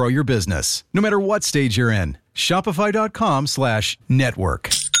now to grow your business. No matter what stage you're in, shopify.com/network.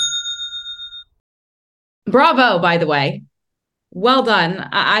 Bravo, by the way. Well done.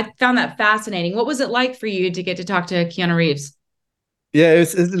 I found that fascinating. What was it like for you to get to talk to Keanu Reeves? Yeah,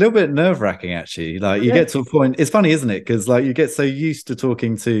 it's a little bit nerve-wracking, actually. Like, you get to a point, it's funny, isn't it? Because like you get so used to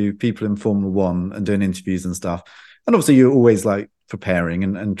talking to people in Formula One and doing interviews and stuff. And obviously you're always like preparing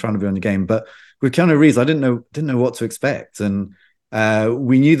and trying to be on your game. But with Keanu Reeves, I didn't know what to expect. And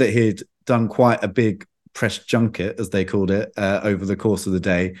we knew that he'd done quite a big press junket, as they called it, over the course of the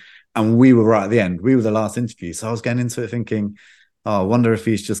day. And we were right at the end. We were the last interview. So I was getting into it thinking, I wonder if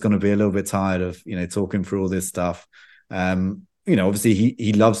he's just going to be a little bit tired of, talking through all this stuff. Obviously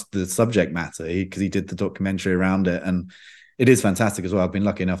he loves the subject matter because he did the documentary around it, and it is fantastic as well. I've been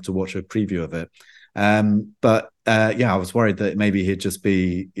lucky enough to watch a preview of it. But I was worried that maybe he'd just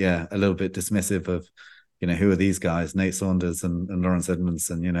be, a little bit dismissive of, who are these guys, Nate Saunders and Lawrence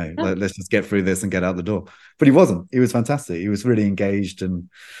Edmondson, let's just get through this and get out the door. But he wasn't. He was fantastic. He was really engaged and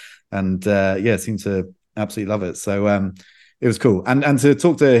seemed to absolutely love it. So, it was cool. And to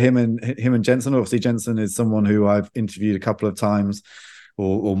talk to him and Jenson. Obviously, Jenson is someone who I've interviewed a couple of times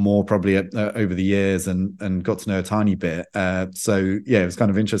or more probably over the years and got to know a tiny bit. It was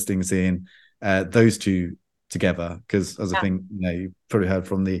kind of interesting seeing those two together because, as I think, you probably heard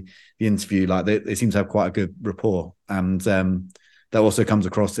from the interview, like they seem to have quite a good rapport. And that also comes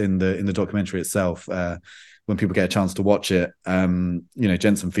across in the documentary itself. When people get a chance to watch it,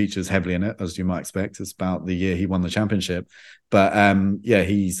 Jenson features heavily in it, as you might expect. It's about the year he won the championship, but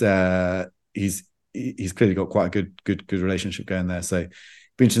he's clearly got quite a good relationship going there. So,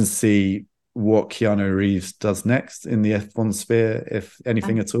 be interesting to see what Keanu Reeves does next in the F1 sphere, if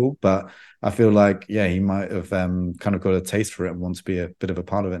anything at all. But I feel like he might have kind of got a taste for it and want to be a bit of a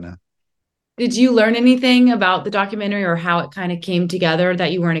part of it now. Did you learn anything about the documentary or how it kind of came together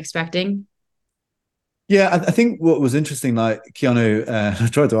that you weren't expecting? Yeah, I think what was interesting, like Keanu, I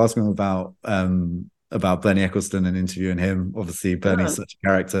tried to ask him about Bernie Ecclestone and interviewing him. Obviously, Bernie's such a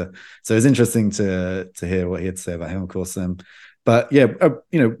character, so it's interesting to hear what he had to say about him, of course. But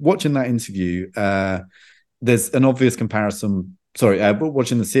watching that interview, there's an obvious comparison.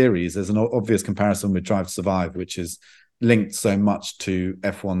 Watching the series, there's an obvious comparison with Drive to Survive, which is linked so much to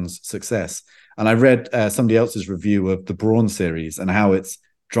F1's success. And I read somebody else's review of the Brawn series and how it's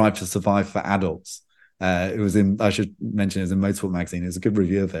Drive to Survive for adults. It was I should mention, it was in Motorsport magazine. It was a good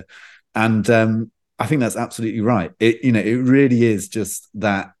review of it. And I think that's absolutely right. It really is just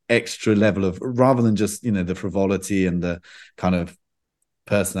that extra level of, rather than just, the frivolity and the kind of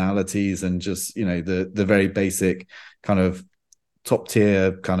personalities and just, the very basic kind of top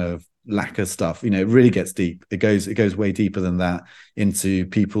tier kind of lacquer stuff. It really gets deep. It goes way deeper than that, into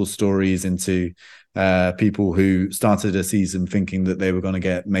people's stories, into people who started a season thinking that they were going to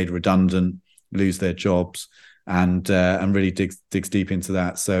get made redundant, lose their jobs, and really digs deep into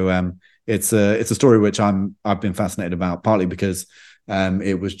that. So it's a story which I've been fascinated about, partly because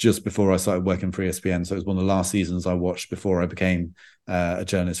it was just before I started working for ESPN, so it was one of the last seasons I watched before I became a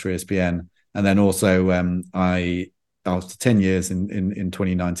journalist for ESPN. And then also after 10 years in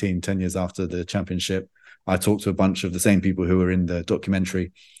 2019, 10 years after the championship, I talked to a bunch of the same people who were in the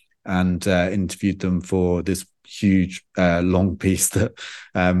documentary and interviewed them for this huge long piece that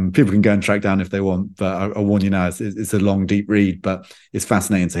people can go and track down if they want. But I warn you now, it's a long, deep read, but it's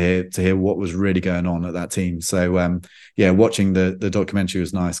fascinating to hear what was really going on at that team. So watching the documentary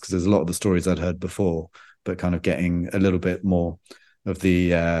was nice, because there's a lot of the stories I'd heard before, but kind of getting a little bit more of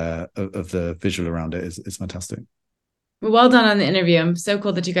the visual around it is fantastic. Well done on the interview. I'm so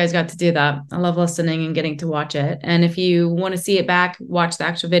cool that you guys got to do that. I love listening and getting to watch it. And if you want to see it back, watch the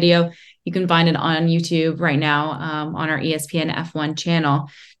actual video, you can find it on YouTube right now on our ESPN F1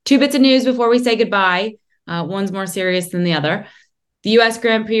 channel. 2 bits of news before we say goodbye. One's more serious than the other. The U.S.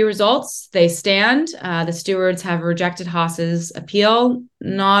 Grand Prix results, they stand. The stewards have rejected Haas's appeal.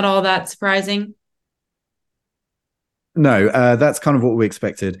 Not all that surprising. No, that's kind of what we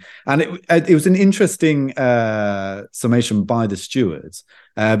expected. And it was an interesting summation by the stewards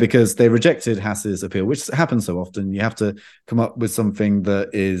because they rejected Haas's appeal, which happens so often. You have to come up with something that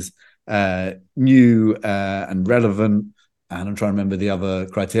is new and relevant. And I'm trying to remember the other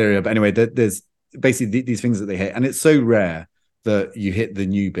criteria. But anyway, there's basically these things that they hit. And it's so rare that you hit the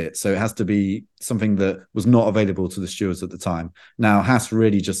new bit. So it has to be something that was not available to the stewards at the time. Now, Haas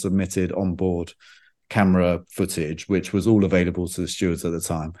really just submitted on board camera footage, which was all available to the stewards at the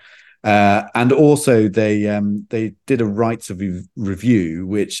time. And also they did a right to review,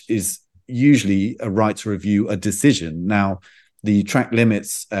 which is usually a right to review a decision. Now, the track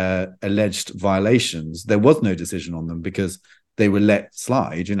limits alleged violations, there was no decision on them because they were let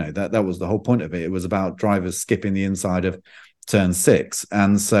slide. That was the whole point of it. It was about drivers skipping the inside of turn 6.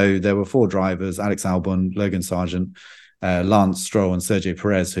 And so there were 4 drivers, Alex Albon, Logan Sargent, Lance Stroll and Sergio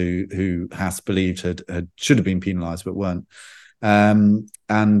Perez, who Haas believed should have been penalised but weren't, and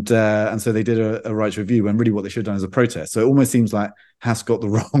so they did a right to review when really what they should have done is a protest. So it almost seems like Haas got the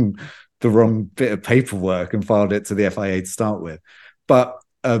wrong bit of paperwork and filed it to the FIA to start with. But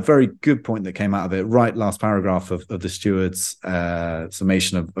a very good point that came out of it, right last paragraph of the stewards'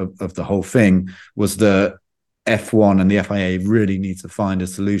 summation of the whole thing, was that F1 and the FIA really need to find a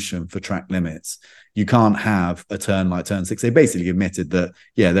solution for track limits. You can't have a turn like turn 6. They basically admitted that,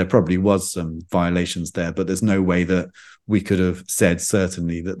 there probably was some violations there, but there's no way that we could have said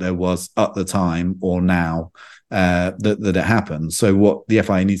certainly that there was at the time or now that it happened. So what the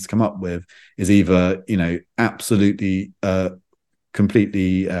FIA needs to come up with is either, absolutely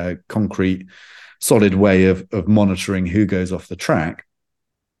completely concrete, solid way of monitoring who goes off the track,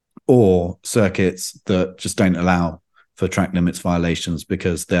 or circuits that just don't allow for track limits violations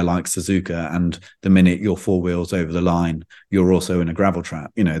because they're like Suzuka, and the minute you're 4 wheels over the line, you're also in a gravel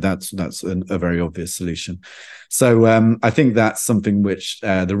trap. That's a very obvious solution. So I think that's something which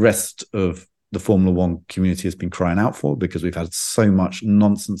the rest of the Formula One community has been crying out for, because we've had so much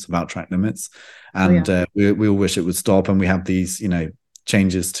nonsense about track limits, and we all wish it would stop. And we have these,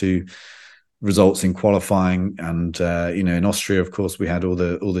 changes to results in qualifying, and in Austria, of course, we had all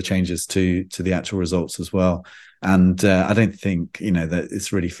the changes to the actual results as well. And I don't think that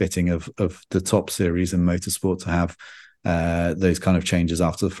it's really fitting of the top series in motorsport to have those kind of changes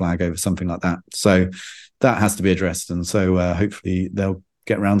after the flag over something like that. So that has to be addressed, and so hopefully they'll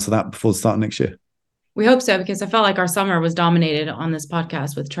get around to that before the start of next year. We hope so, because I felt like our summer was dominated on this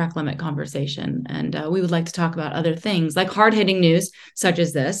podcast with track limit conversation. And we would like to talk about other things like hard-hitting news, such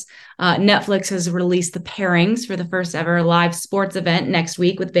as this. Netflix has released the pairings for the first ever live sports event next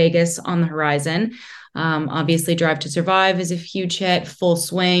week, with Vegas on the horizon. Obviously, Drive to Survive is a huge hit. Full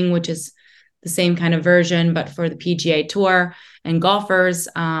Swing, which is the same kind of version, but for the PGA Tour. And golfers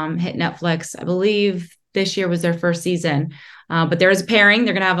hit Netflix, I believe this year was their first season. But there is a pairing.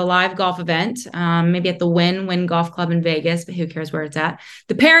 They're going to have a live golf event, maybe at the Wynn Golf Club in Vegas, but who cares where it's at?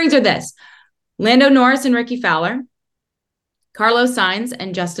 The pairings are this: Lando Norris and Ricky Fowler, Carlos Sainz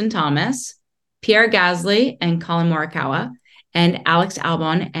and Justin Thomas, Pierre Gasly and Colin Morikawa, and Alex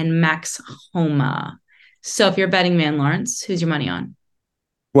Albon and Max Homa. So if you're a betting man, Lawrence, who's your money on?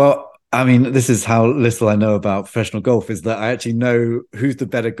 Well, I mean, this is how little I know about professional golf, is that I actually know who's the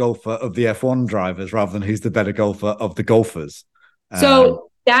better golfer of the F1 drivers rather than who's the better golfer of the golfers.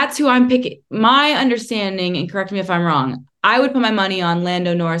 So that's who I'm picking. My understanding, and correct me if I'm wrong, I would put my money on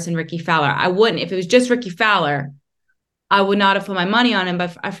Lando Norris and Ricky Fowler. I wouldn't. If it was just Ricky Fowler, I would not have put my money on him.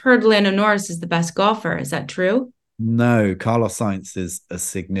 But I've heard Lando Norris is the best golfer. Is that true? No, Carlos Sainz is a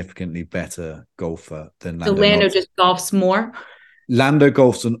significantly better golfer than Lando. So Lando Norris. just golfs more? Lando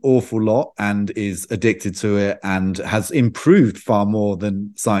golfs an awful lot and is addicted to it and has improved far more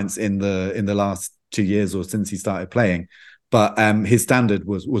than Sainz in the last 2 years or since he started playing. But his standard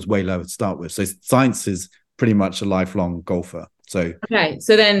was way lower to start with. So Sainz is pretty much a lifelong golfer. So okay,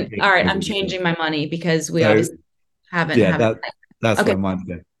 so then all right, I'm changing my money because we obviously haven't. Yeah, that's okay. where mine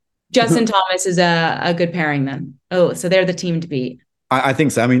goes. Justin Thomas is a good pairing then. Oh, so they're the team to beat. I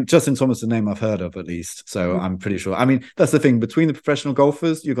think so. I mean, Justin Thomas is a name I've heard of at least. So I'm pretty sure. I mean, that's the thing. Between the professional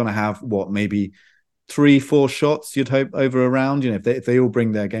golfers, you're going to have maybe 3-4 shots you'd hope over a round. You know, if they all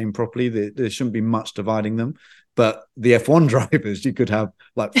bring their game properly, there shouldn't be much dividing them. But the F1 drivers, you could have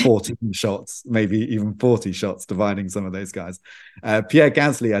like 14 shots, maybe even 40 shots dividing some of those guys. Pierre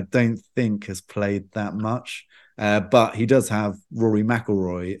Gasly, I don't think has played that much. But he does have Rory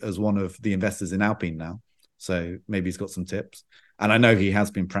McIlroy as one of the investors in Alpine now. So maybe he's got some tips. And I know he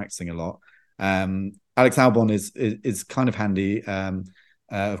has been practicing a lot. Alex Albon is kind of handy.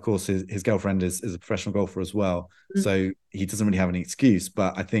 Of course, his girlfriend is a professional golfer as well. Mm-hmm. So he doesn't really have any excuse.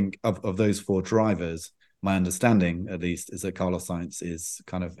 But I think of those 4 drivers, my understanding at least is that Carlos Sainz is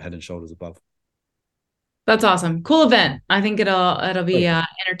kind of head and shoulders above. That's awesome. Cool event. I think it'll be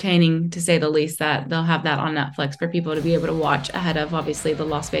entertaining to say the least, that they'll have that on Netflix for people to be able to watch ahead of obviously the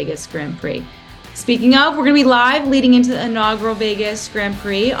Las Vegas Grand Prix. Speaking of, we're going to be live leading into the inaugural Vegas Grand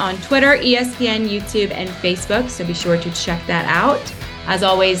Prix on Twitter, ESPN, YouTube, and Facebook. So be sure to check that out. As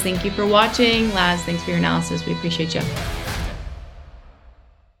always, thank you for watching. Laz, thanks for your analysis. We appreciate you.